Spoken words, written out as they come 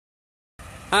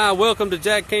Hi, welcome to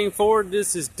Jack King Ford.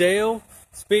 This is Dale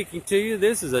speaking to you.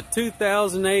 This is a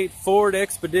 2008 Ford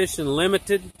Expedition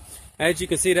Limited. As you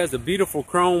can see, it has the beautiful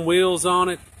chrome wheels on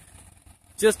it.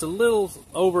 Just a little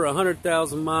over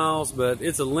 100,000 miles, but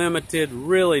it's a limited,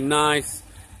 really nice.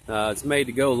 It's made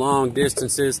to go long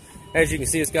distances. As you can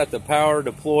see, it's got the power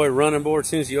deploy running board. As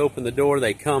soon as you open the door,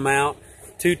 they come out.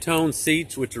 Two-tone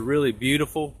seats, which are really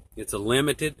beautiful. It's a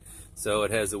limited. So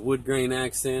it has the wood grain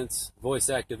accents,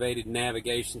 voice-activated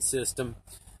navigation system.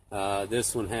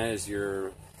 This one has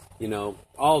your,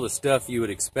 all the stuff you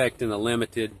would expect in a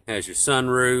limited. Has your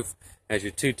sunroof, has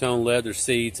your two-tone leather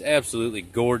seats. Absolutely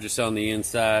gorgeous on the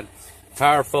inside.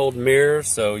 Power fold mirrors,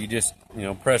 so you just,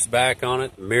 press back on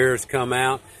it. Mirrors come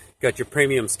out. Got your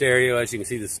premium stereo. As you can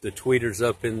see, the tweeters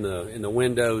up in the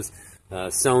windows.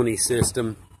 Sony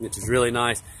system, which is really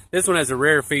nice. This one has a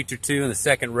rare feature too in the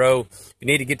second row. If you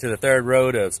need to get to the third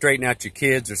row to straighten out your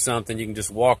kids or something, you can just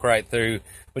walk right through,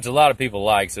 which a lot of people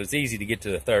like, so it's easy to get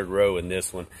to the third row in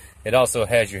this one. It also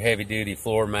has your heavy duty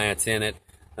floor mats in it.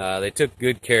 They took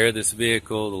good care of this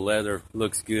vehicle. The leather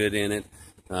looks good in it.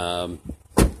 And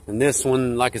this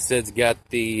one, like I said, it's got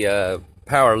the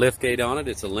power liftgate on it.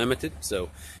 It's a limited, so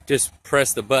just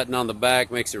press the button on the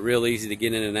back, makes it real easy to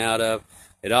get in and out of.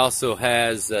 It also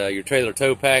has your trailer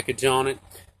tow package on it.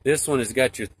 This one has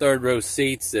got your third row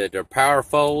seats that are power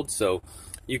fold, so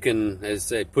you can, as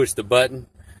I say, push the button,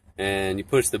 and you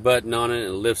push the button on it and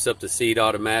it lifts up the seat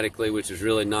automatically, which is a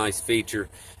really nice feature.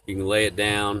 You can lay it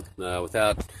down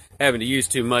without having to use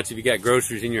too much if you got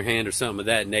groceries in your hand or something of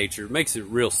that nature. It makes it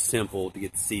real simple to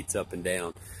get the seats up and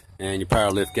down. And your power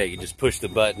liftgate, you just push the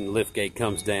button, the liftgate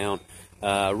comes down.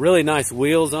 Really nice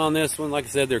wheels on this one. Like I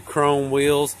said, they're chrome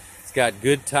wheels. It's got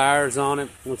good tires on it.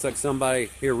 Looks like somebody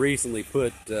here recently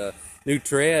put new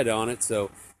tread on it.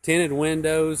 So tinted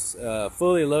windows,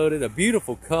 fully loaded, a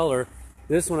beautiful color.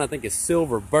 This one I think is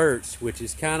silver birch, which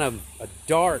is kind of a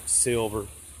dark silver.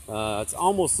 It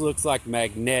almost looks like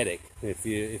magnetic. If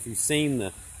you've seen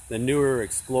the newer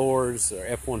Explorers or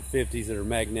F-150s that are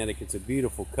magnetic, it's a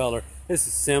beautiful color. This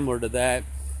is similar to that.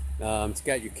 It's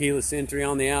got your keyless entry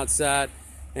on the outside.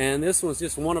 And this one's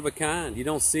just one of a kind. You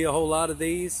don't see a whole lot of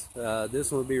these.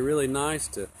 This one would be really nice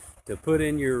to put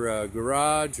in your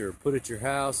garage or put at your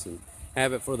house and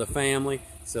have it for the family.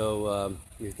 So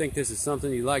if you think this is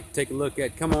something you'd like to take a look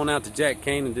at, come on out to Jack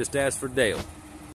King and just ask for Dale.